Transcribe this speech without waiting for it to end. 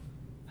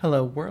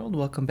Hello, world.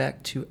 Welcome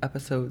back to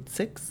episode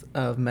 6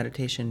 of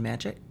Meditation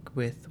Magic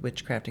with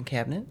Witchcraft and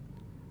Cabinet.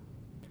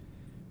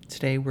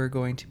 Today, we're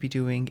going to be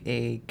doing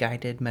a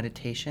guided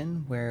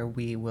meditation where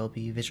we will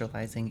be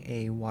visualizing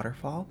a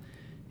waterfall,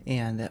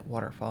 and that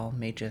waterfall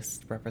may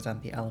just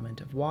represent the element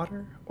of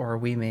water, or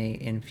we may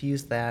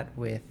infuse that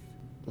with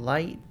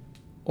light,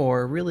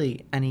 or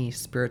really any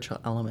spiritual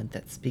element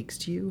that speaks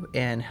to you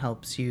and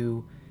helps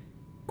you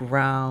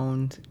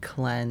ground,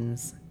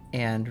 cleanse,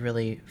 and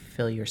really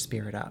fill your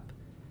spirit up.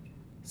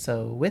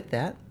 So with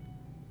that,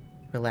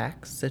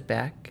 relax, sit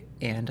back,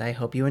 and I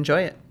hope you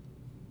enjoy it.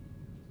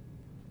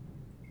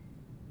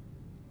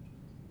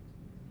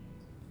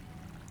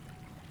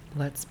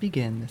 Let's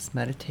begin this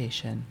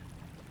meditation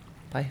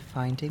by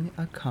finding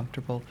a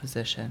comfortable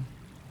position,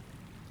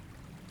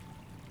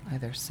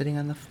 either sitting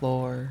on the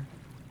floor,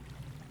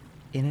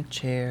 in a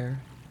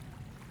chair,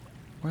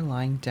 or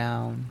lying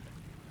down,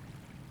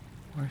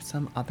 or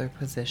some other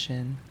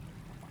position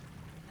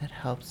that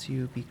helps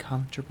you be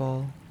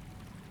comfortable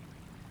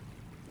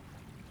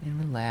and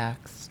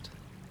relaxed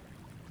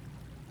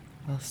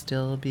while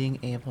still being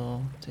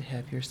able to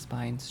have your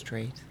spine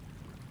straight.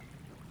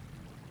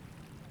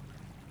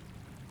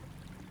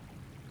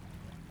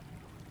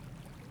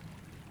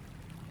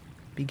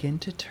 Begin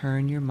to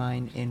turn your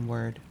mind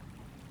inward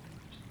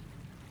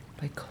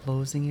by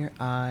closing your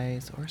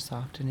eyes or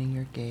softening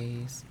your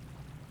gaze.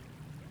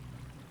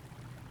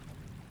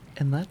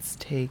 And let's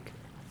take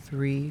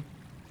 3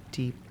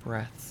 deep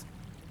breaths.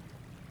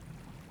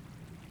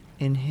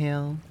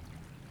 Inhale.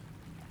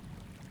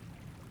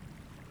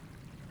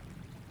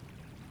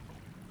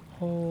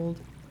 Hold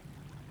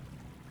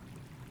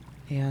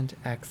and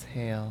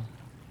exhale.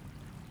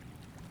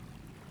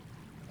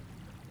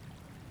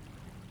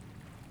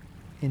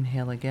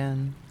 Inhale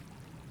again.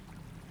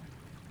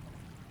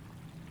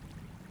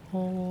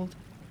 Hold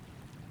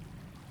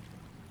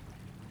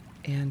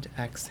and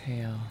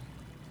exhale.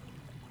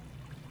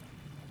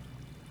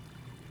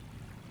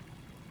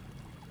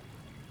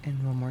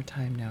 And one more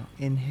time now.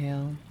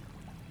 Inhale.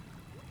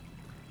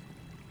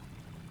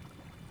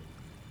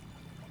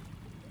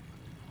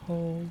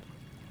 Hold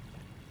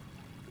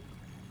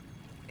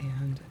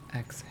and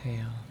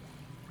exhale.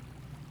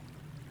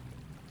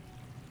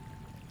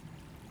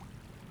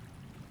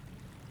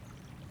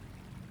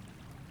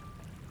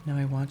 Now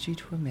I want you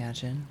to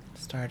imagine,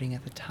 starting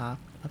at the top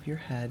of your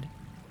head,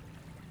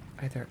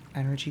 either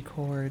energy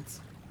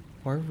cords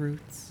or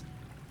roots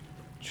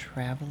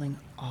traveling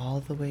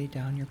all the way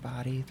down your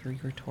body through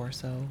your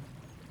torso,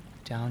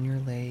 down your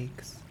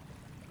legs,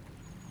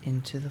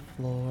 into the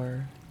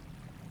floor,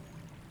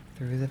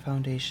 through the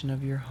foundation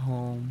of your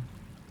home,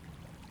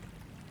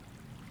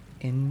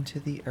 into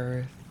the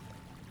earth,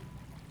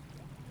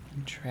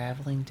 and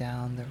traveling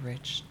down the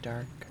rich,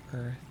 dark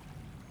earth,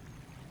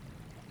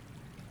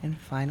 and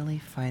finally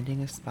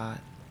finding a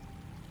spot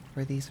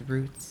where these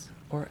roots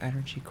or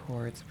energy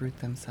cords root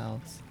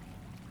themselves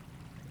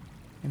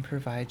and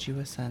provide you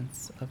a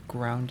sense of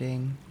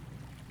grounding,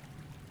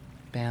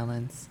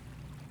 balance,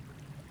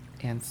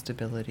 and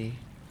stability.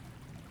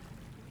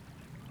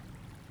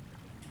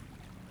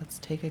 Let's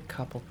take a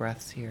couple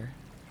breaths here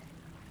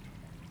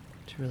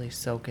to really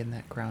soak in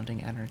that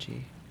grounding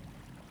energy.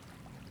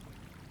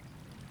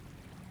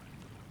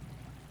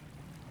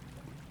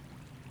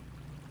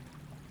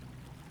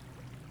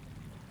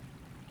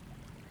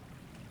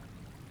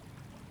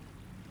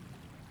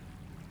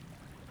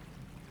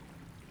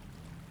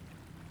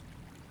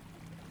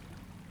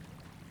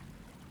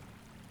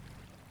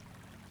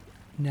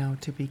 Now,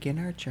 to begin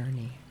our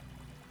journey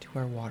to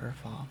our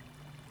waterfall,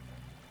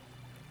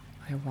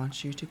 I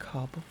want you to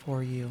call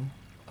before you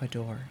a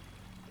door.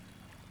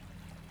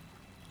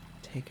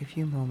 Take a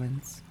few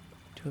moments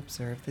to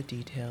observe the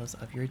details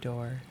of your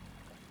door,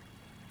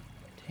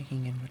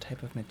 taking in what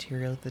type of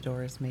material the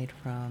door is made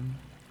from,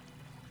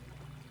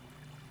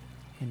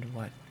 and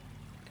what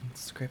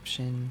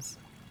inscriptions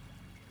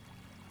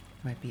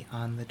might be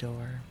on the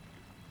door,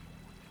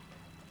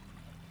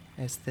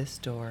 as this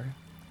door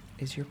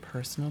is your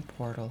personal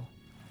portal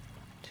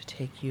to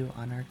take you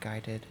on our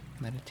guided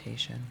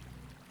meditation.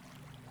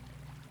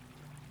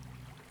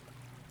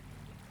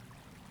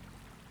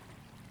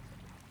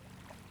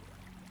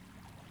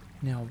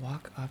 Now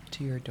walk up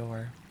to your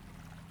door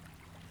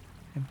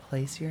and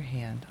place your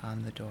hand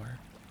on the door.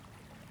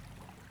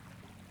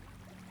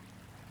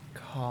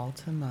 Call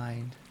to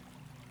mind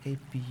a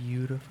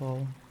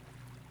beautiful,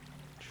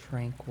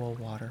 tranquil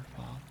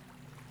waterfall,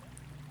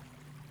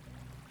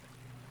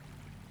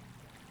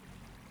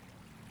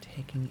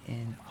 taking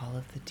in all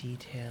of the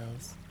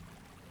details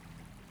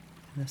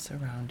in the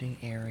surrounding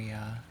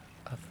area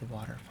of the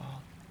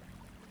waterfall.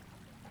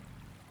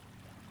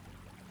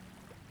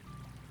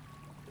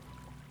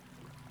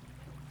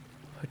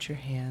 Put your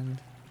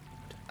hand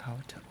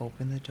out to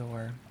open the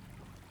door,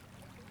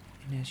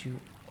 and as you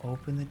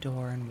open the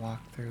door and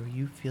walk through,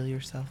 you feel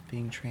yourself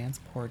being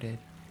transported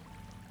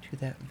to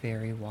that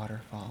very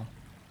waterfall.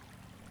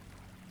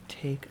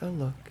 Take a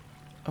look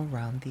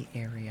around the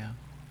area.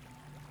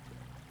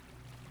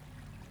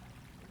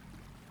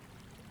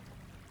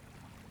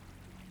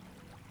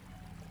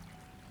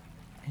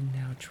 And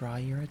now draw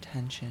your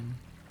attention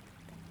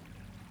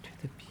to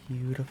the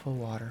beautiful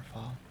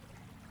waterfall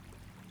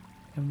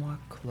and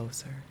walk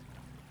closer.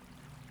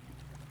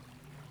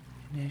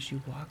 And as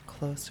you walk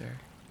closer,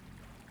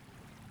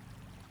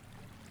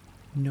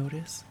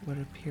 notice what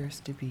appears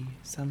to be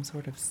some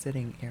sort of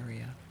sitting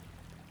area,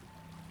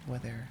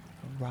 whether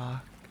a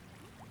rock,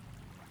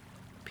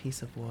 a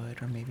piece of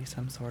wood, or maybe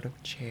some sort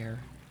of chair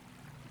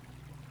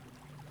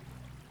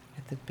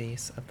at the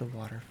base of the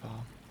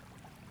waterfall.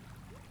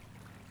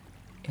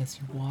 As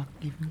you walk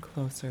even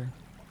closer,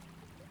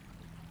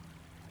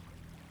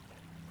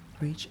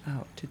 reach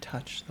out to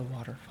touch the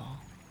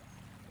waterfall.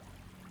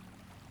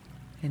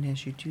 And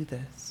as you do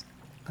this,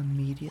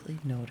 immediately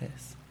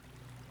notice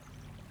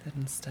that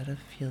instead of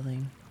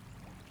feeling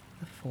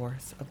the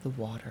force of the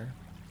water,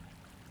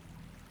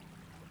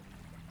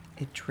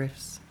 it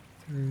drifts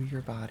through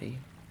your body,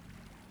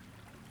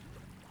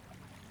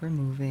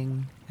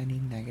 removing any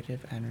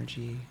negative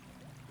energy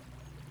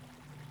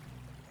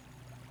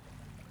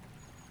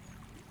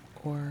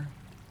or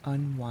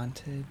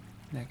unwanted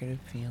negative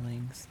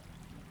feelings,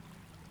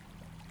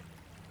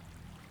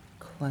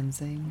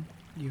 cleansing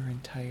your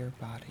entire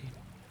body.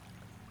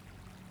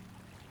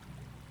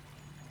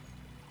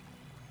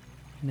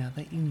 Now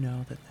that you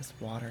know that this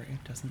water,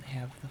 it doesn't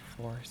have the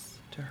force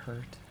to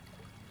hurt,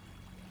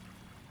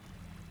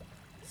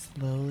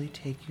 slowly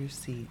take your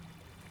seat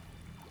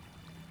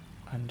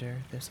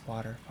under this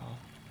waterfall.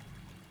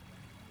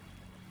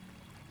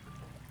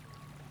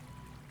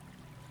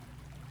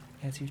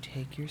 As you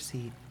take your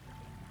seat,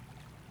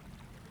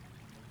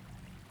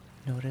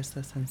 notice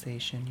the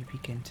sensation you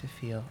begin to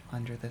feel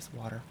under this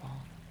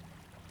waterfall.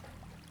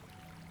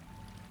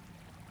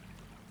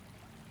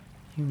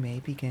 You may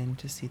begin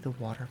to see the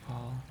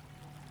waterfall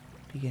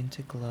begin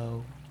to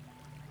glow,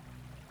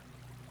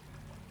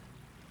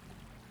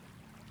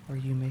 or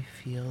you may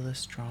feel the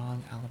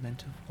strong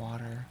element of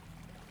water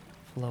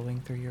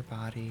flowing through your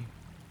body.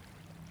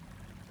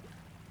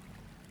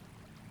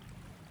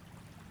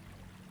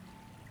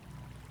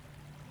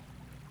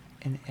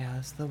 And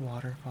as the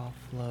waterfall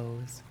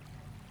flows,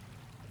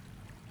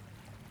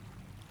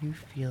 you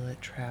feel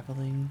it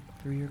traveling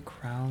through your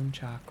crown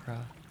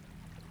chakra,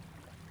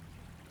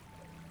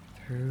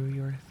 through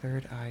your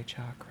third eye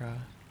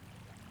chakra,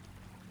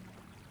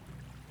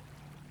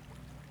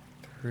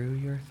 through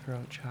your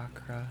throat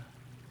chakra,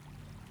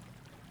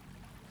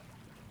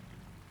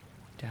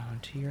 down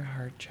to your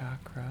heart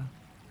chakra,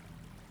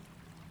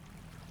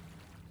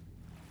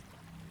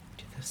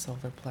 to the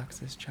solar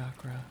plexus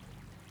chakra,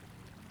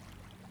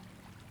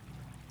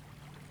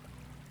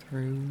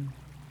 through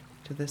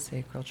to the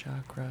sacral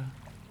chakra,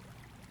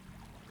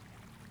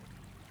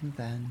 and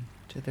then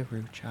to the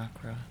root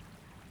chakra,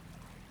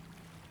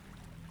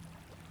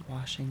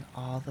 washing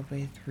all the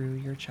way through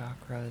your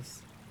chakras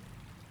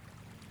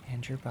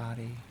and your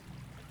body,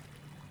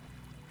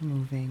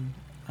 removing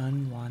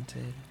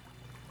unwanted,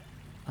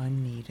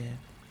 unneeded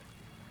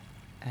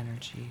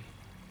energy,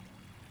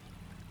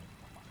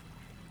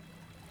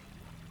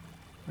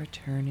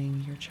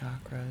 returning your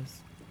chakras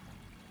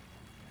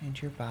and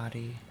your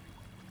body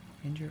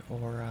and your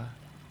aura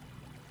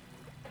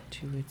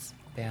to its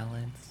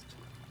balanced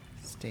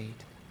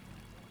state.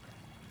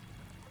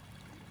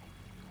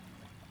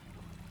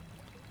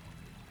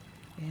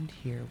 And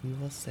here we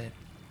will sit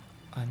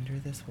under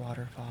this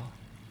waterfall,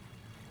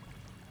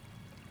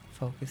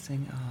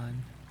 focusing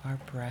on our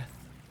breath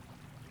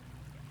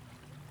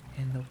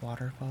and the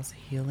waterfall's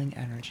healing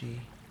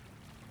energy,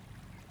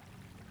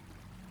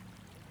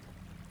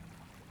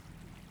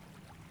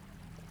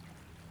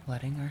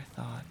 letting our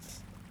thoughts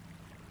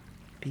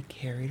be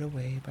carried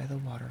away by the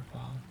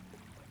waterfall,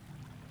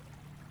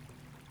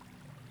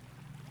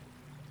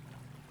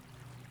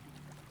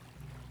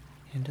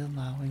 and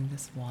allowing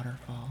this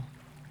waterfall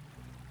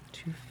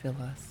to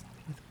fill us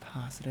with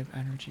positive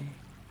energy.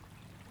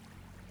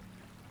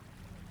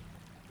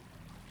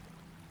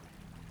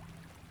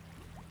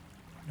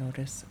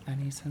 Notice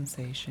any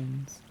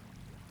sensations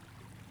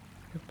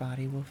your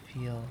body will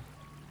feel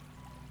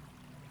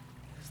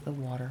as the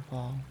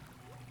waterfall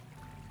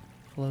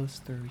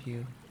flows through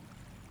you.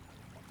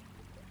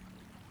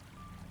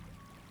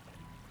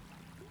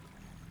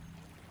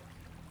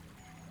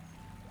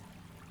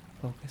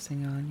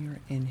 Focusing on your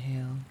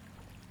inhale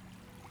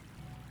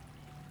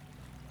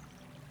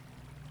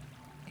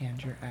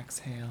and your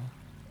exhale.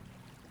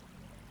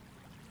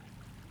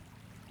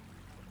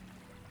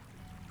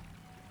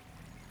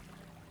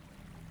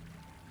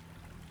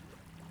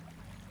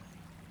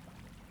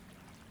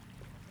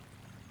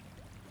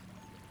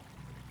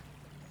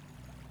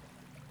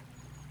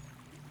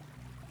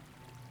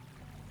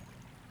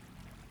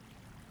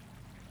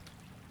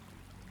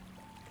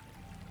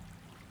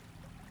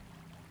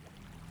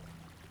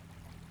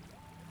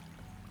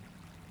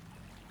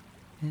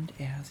 And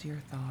as your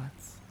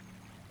thoughts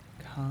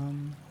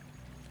come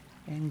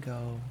and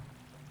go,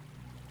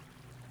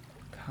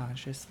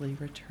 consciously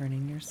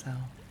returning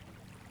yourself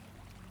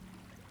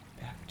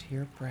back to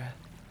your breath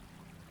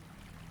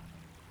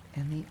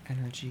and the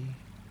energy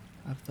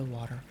of the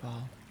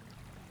waterfall.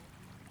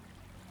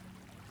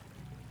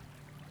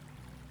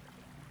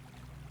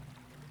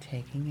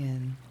 taking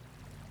in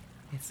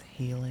its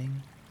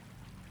healing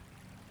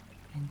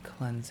and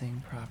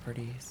cleansing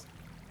properties.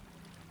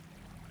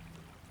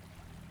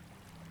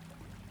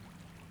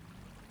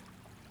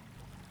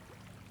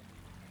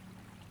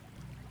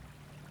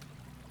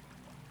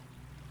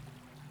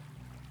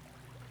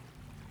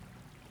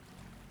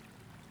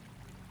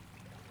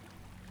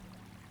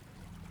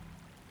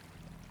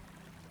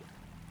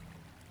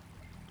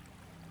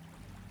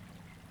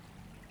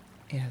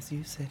 As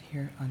you sit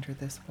here under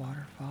this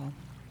waterfall,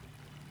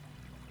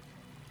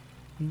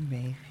 you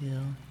may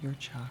feel your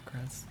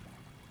chakras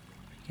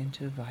begin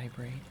to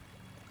vibrate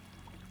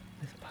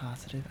with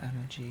positive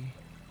energy,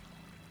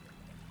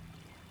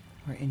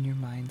 or in your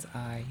mind's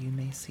eye, you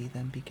may see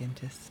them begin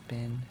to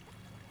spin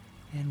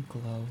and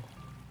glow,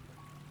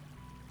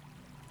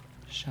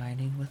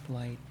 shining with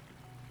light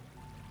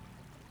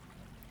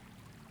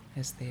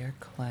as they are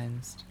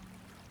cleansed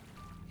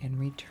and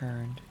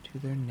returned to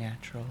their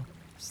natural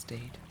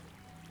state.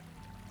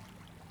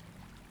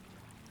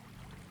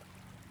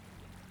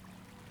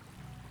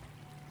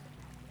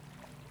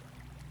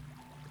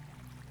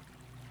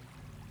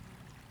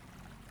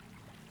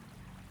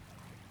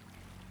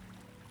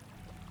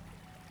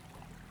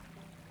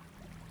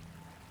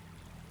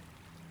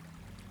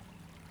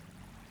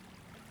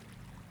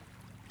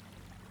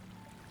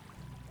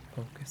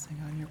 Focusing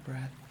on your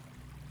breath,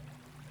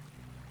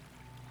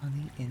 on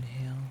the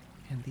inhale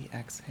and the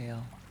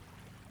exhale,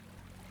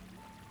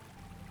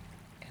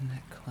 and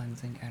that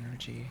cleansing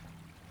energy.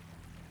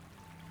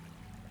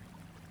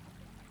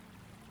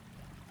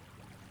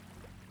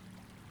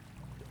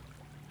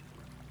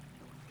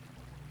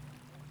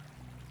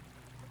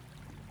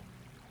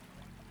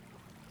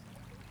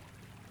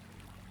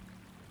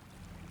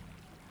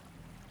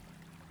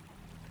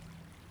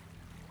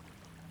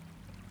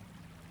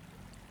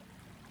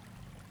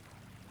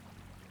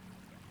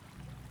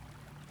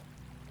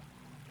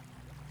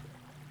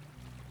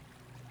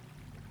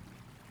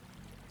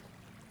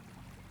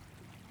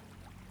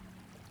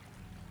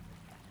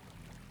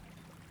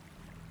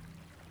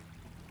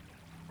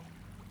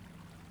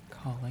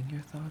 Calling your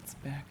thoughts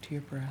back to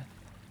your breath.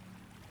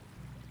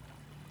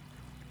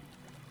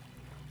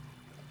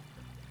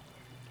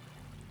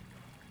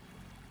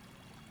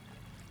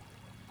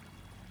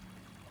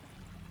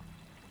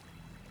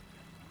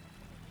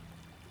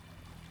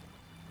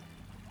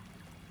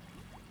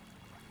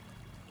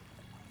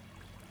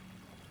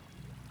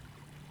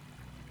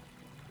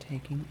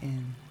 Taking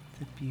in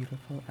the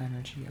beautiful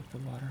energy of the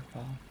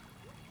waterfall.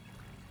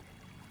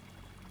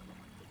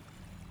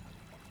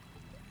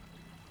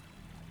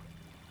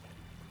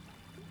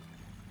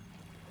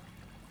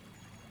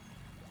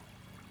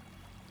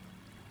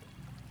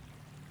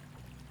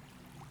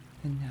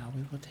 And now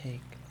we will take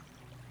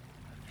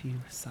a few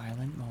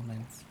silent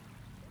moments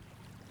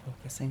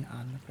focusing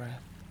on the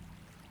breath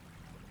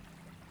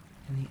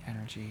and the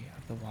energy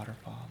of the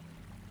waterfall.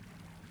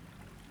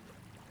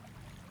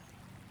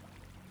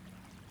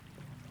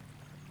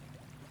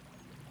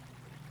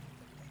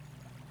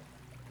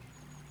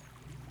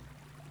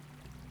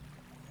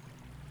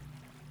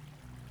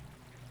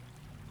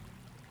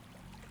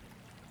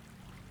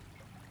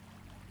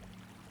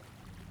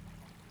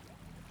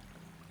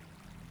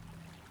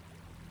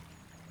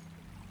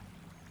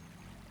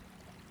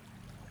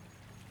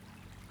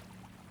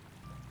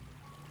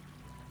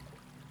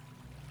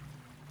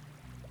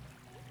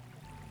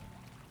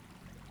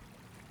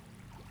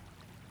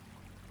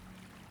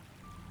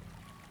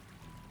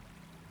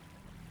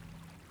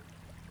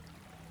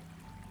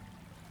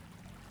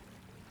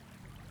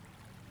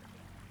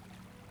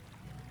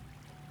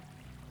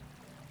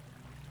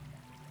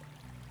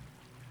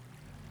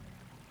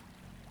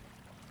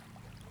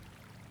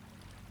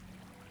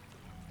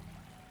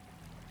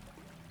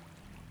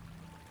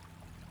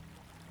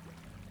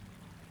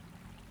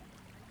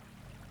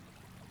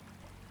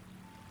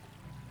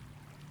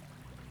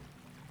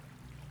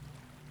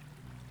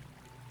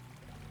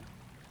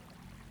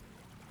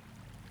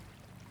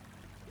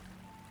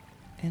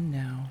 And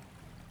now,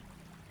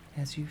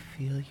 as you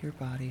feel your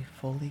body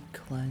fully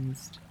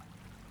cleansed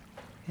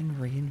and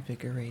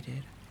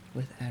reinvigorated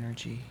with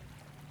energy,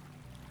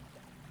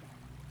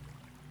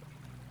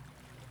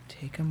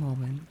 take a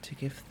moment to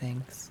give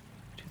thanks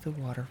to the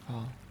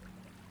waterfall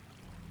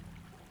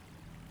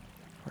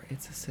for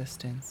its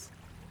assistance,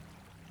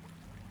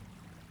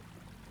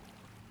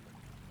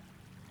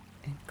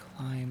 and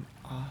climb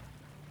off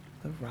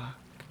the rock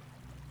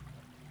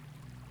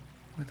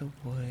or the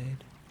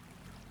wood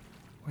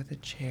or the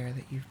chair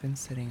that you've been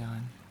sitting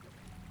on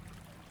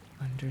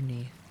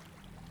underneath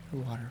the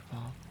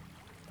waterfall,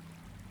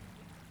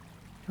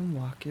 and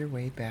walk your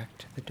way back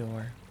to the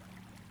door.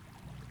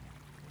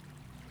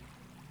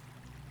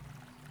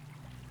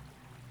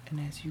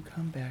 And as you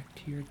come back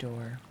to your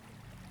door,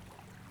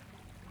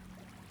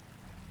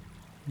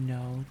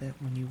 know that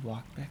when you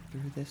walk back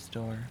through this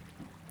door,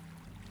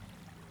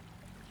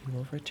 you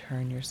will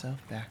return yourself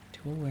back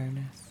to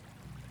awareness,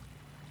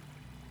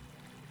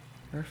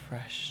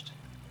 refreshed,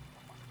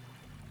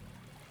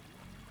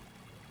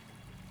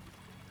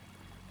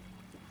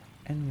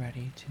 and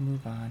ready to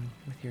move on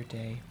with your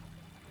day.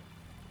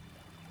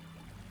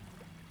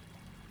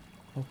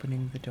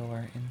 Opening the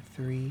door in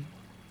 3,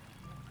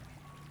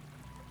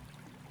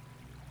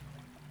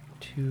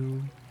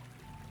 2,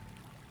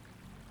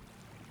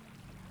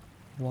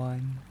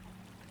 1,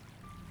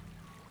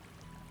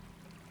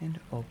 and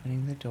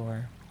opening the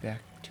door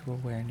back to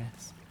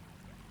awareness.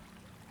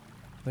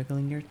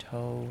 Wiggling your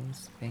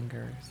toes,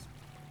 fingers,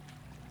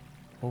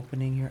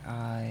 opening your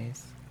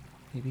eyes,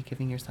 maybe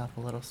giving yourself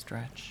a little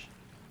stretch,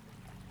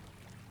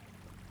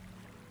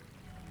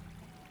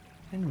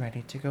 and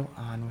ready to go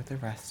on with the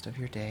rest of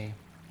your day.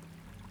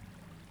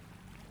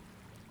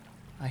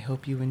 I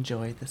hope you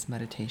enjoyed this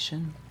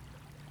meditation.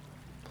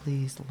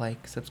 Please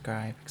like,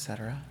 subscribe,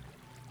 etc.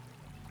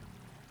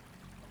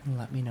 And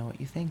let me know what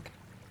you think.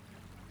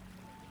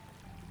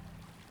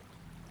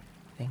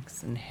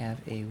 Thanks, and have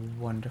a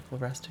wonderful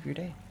rest of your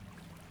day.